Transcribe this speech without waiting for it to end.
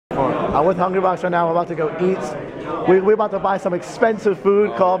before. I'm with HungryBox right now. We're about to go eat. We're about to buy some expensive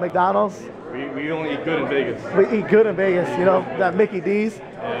food called McDonald's. We only eat good in Vegas. We eat good in Vegas, you know, that Mickey D's.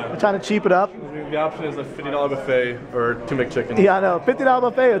 Yeah. We're trying to cheap it up. The option is a $50 buffet or 2 McChickens. Yeah, I know. $50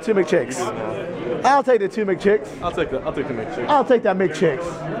 buffet or 2 McChicks? I'll take the 2 McChicks. I'll take the McChicks. I'll take that McChicks.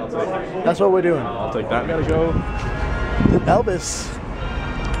 That's what we're doing. I'll take that. Gotta go. Elvis.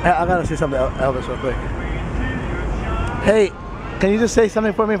 I gotta say something to Elvis real quick. Hey, can you just say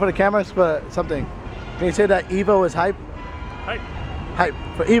something for me for the cameras? For something. Can you say that Evo is hype? Hype. Hype.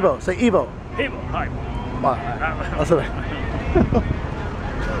 For Evo. Say Evo. Evo. Hype. Wow. That's right.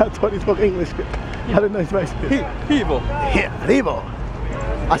 I thought he spoke English. I didn't know he spoke Evo. Yeah, Evo.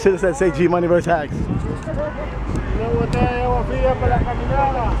 I should have said say G Money versus Tags.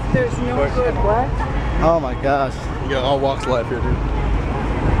 Oh my gosh. You got all walks of life here, dude.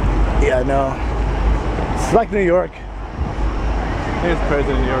 Yeah, I know. It's like New York. I think it's crazy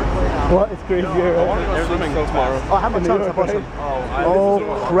in New York. What? It's crazy here, I want to go swimming tomorrow. Oh, I have a ton of right? Oh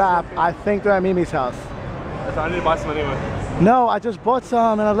crap! I think they're at Mimi's house. I need to buy some anyway. No, I just bought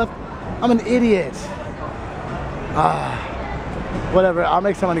some and I left. I'm an idiot. Whatever. I'll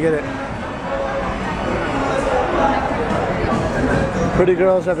make someone to get it. Pretty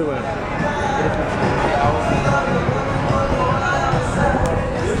girls everywhere.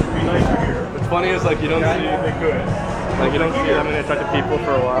 What's funny is like you don't see that many attractive people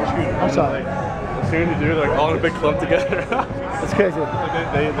for a while. I'm sorry. As soon as you do, they're like all in a big clump together. It's crazy.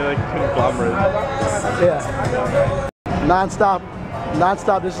 Like they like conglomerate. Yeah. Non-stop.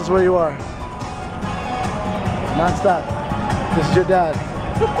 This is where you are. Non-stop. This is your dad.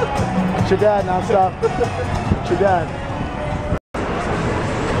 It's your dad. Non-stop. It's your dad.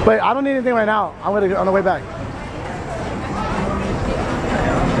 Wait, I don't need anything right now. I'm gonna on the way back.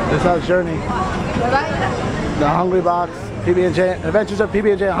 This is our journey. The HungryBox, PB&J, Adventures of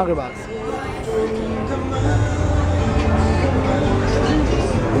PB&J and HungryBox.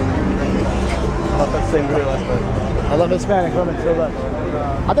 I love that same real aspect. I love Hispanic women so much.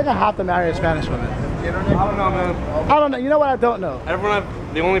 I think I have to marry a Spanish woman. I don't know, man. I don't know. You know what I don't know?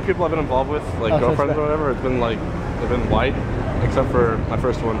 The only people I've been involved with, like girlfriends or whatever, it's been like they've been white, except for my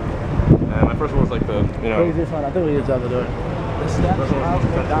first one. And my first one was like the craziest one. I think we used to have to do it.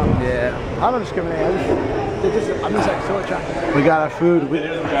 Yeah. I don't discriminate. I'm just like so attracted. We got our food.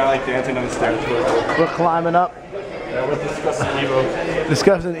 There's a guy like dancing on the stairs. We're climbing up. Yeah, we're discussing Evo.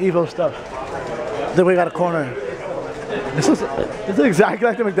 Discussing Evo stuff. Then we got a corner. This is exactly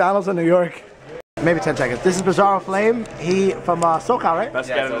like the McDonald's in New York. Maybe 10 seconds. This is Bizarro Flame. He from SoCal, right? Best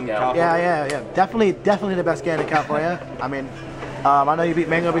guy in California. Yeah. Definitely the best guy in California. I mean, I know you beat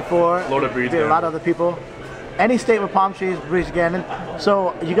Mango before. Loaded Breeds. Beat a lot of other people. Any state with palm trees, Breeze Gannon.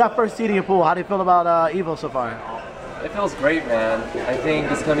 So you got first seat in your pool. How do you feel about Evo so far? It feels great, man. I think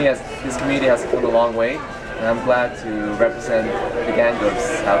this community has come a long way, and I'm glad to represent the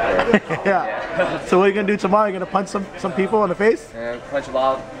gangers out there. Yeah. So what are you gonna do tomorrow? You're gonna punch some people in the face? And punch a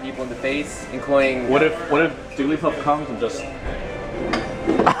lot of people in the face, including. What if Jigglypuff comes and just?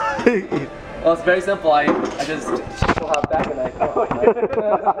 Well, it's very simple. I just go out back and I.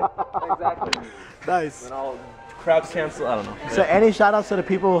 Exactly. Nice. And all crowds cancel. I don't know. So any shout outs to the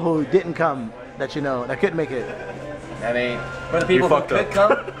people who didn't come that you know that couldn't make it? I mean, for the people who could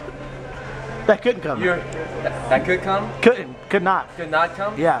come. That couldn't come. That could come. Could not. Could not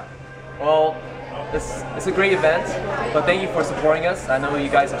come. Yeah. Well, it's a great event, but thank you for supporting us. I know you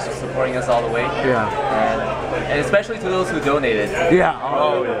guys are supporting us all the way. Yeah. And especially to those who donated. Yeah.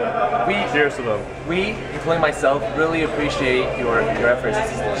 Oh, yeah. Cheers to them. We, including myself, really appreciate your efforts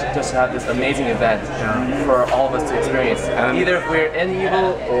just to have this amazing event for all of us to experience. Either if we're in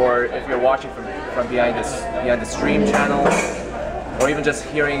Evo or if you're watching from behind the stream channel, or even just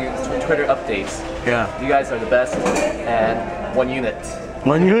hearing Twitter updates. Yeah. You guys are the best, and one unit.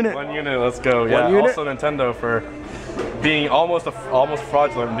 One unit. One unit. Let's go. Yeah. Also Nintendo for being almost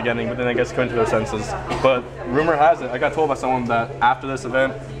fraudulent in the beginning, but then I guess coming to their senses. But rumor has it, I got told by someone that after this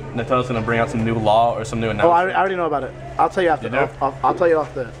event, Nintendo's gonna bring out some new law or some new announcement. Oh, I already know about it. I'll tell you after. I'll tell you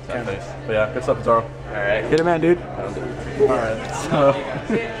off the camera. But yeah, good stuff, Bizarro. All right. Get a man, dude. All right. So,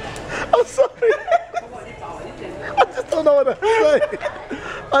 I'm sorry. I just don't know what to say.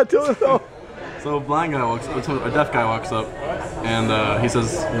 I don't know. So a blind guy walks up, a deaf guy walks up, and he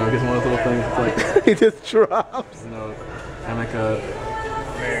says, you know, gets one of those little things. It's like he just drops. You know, and like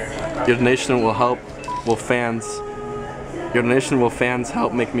your donation will help. Your donation will fans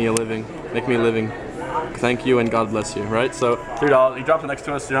help make me a living. Thank you and God bless you. Right? So $3. He drops it next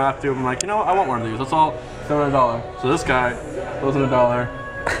to us. So you don't have to. I'm like, you know what? I want one of these. Let's all throw in $1. So this guy throws in $1.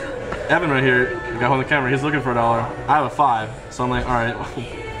 Evan right here, the guy holding the camera, he's looking for $1. I have a $5. So I'm like, all right.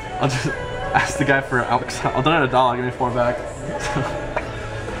 I'll just ask the guy for, I'll donate $1, give me 4 back.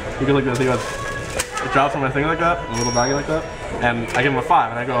 You can look at the thing about, it drops on my thing like that, a little baggie like that, and I give him a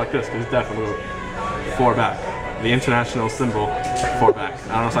 5, and I go like this, because he's deaf, a little 4 back. The international symbol, 4 back.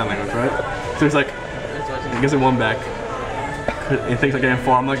 I don't know sign language, right? So he's like, he gives him 1 back. He thinks I'm getting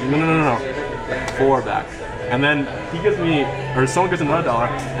 4. I'm like, no. 4 back. And then he gives me, or someone gives him another $1,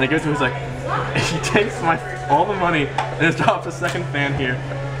 and he gives me, he's like, he takes all the money and just drops a second fan here.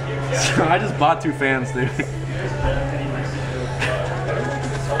 So I just bought 2 fans, dude.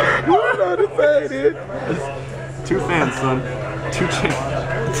 What about to say, dude? 2 fans, son. 2 chains.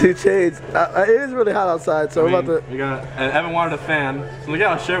 2 chains. It is really hot outside, so we're about to. And Evan wanted a fan, so I'm like,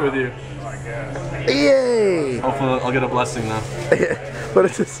 yeah, I'll share it with you. Yay! Hopefully, I'll get a blessing now. But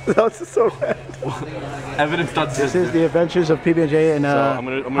it's just so random. Evidence not This is the adventures of PB&J and I'm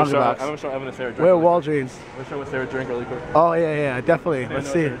gonna show Evan his favorite drink. We're at Walgreens. I'm gonna show his favorite drink really quick. Oh yeah, definitely. Let's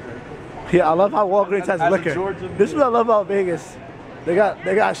see. Yeah, I love how Walgreens has liquor. This is what I love about Vegas. They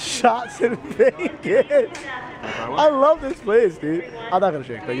got shots in Vegas. I love this place, dude. I'm not gonna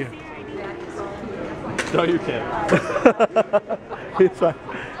drink, but you. No, you can't. It's fine.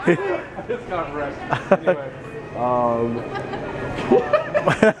 I just got wrecked. Anyway.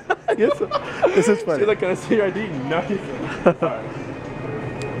 This is funny. She's like, can I see your ID? No, you can't. Alright.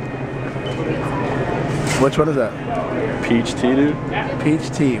 Which one is that? Peach tea, dude.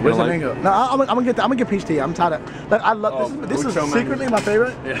 Peach tea. Where's the mango? No, I'm gonna get peach tea. I'm tired of. Like, I love this. This is secretly my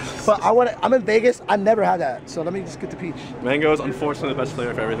favorite. Yes. But I'm in Vegas. I never had that. So let me just get the peach. Mango is unfortunately the best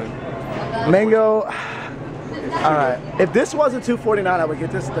flavor for everything. Mango. All right. If this wasn't $2.49, I would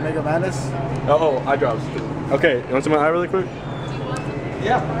get this at the Mango Madness. Oh, eye drops. Okay, you want to see my eye really quick?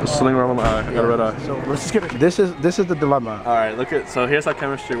 Yeah. Just sling around my eye. I got a red eye. So let's just get it. This is the dilemma. All right, look at. So here's how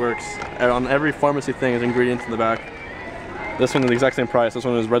chemistry works. On every pharmacy thing is ingredients in the back. This one is the exact same price. This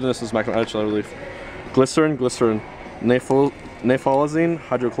one is redness, this is maximum edge relief. Glycerin, naphthalazine,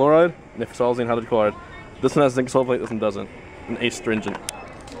 hydrochloride, naphthalazine, hydrochloride. This one has zinc sulfate. This one doesn't. And astringent.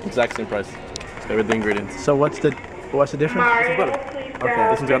 Exact same price. It's got the ingredients. So what's the difference? This is better. Okay.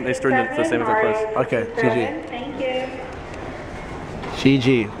 This one's got an astringent for the same exact price. Okay, GG. Thank you.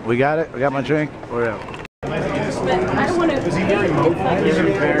 GG. We got it. We got my drink. We're out. I don't want to.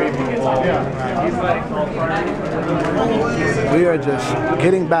 We are just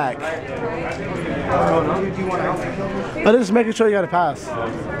getting back. But just making sure you got a pass.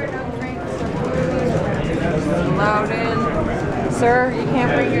 Allowed in. Sir, you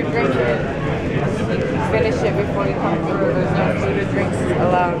can't bring your drink in. Finish it before you come through. There's no food or drinks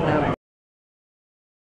allowed now.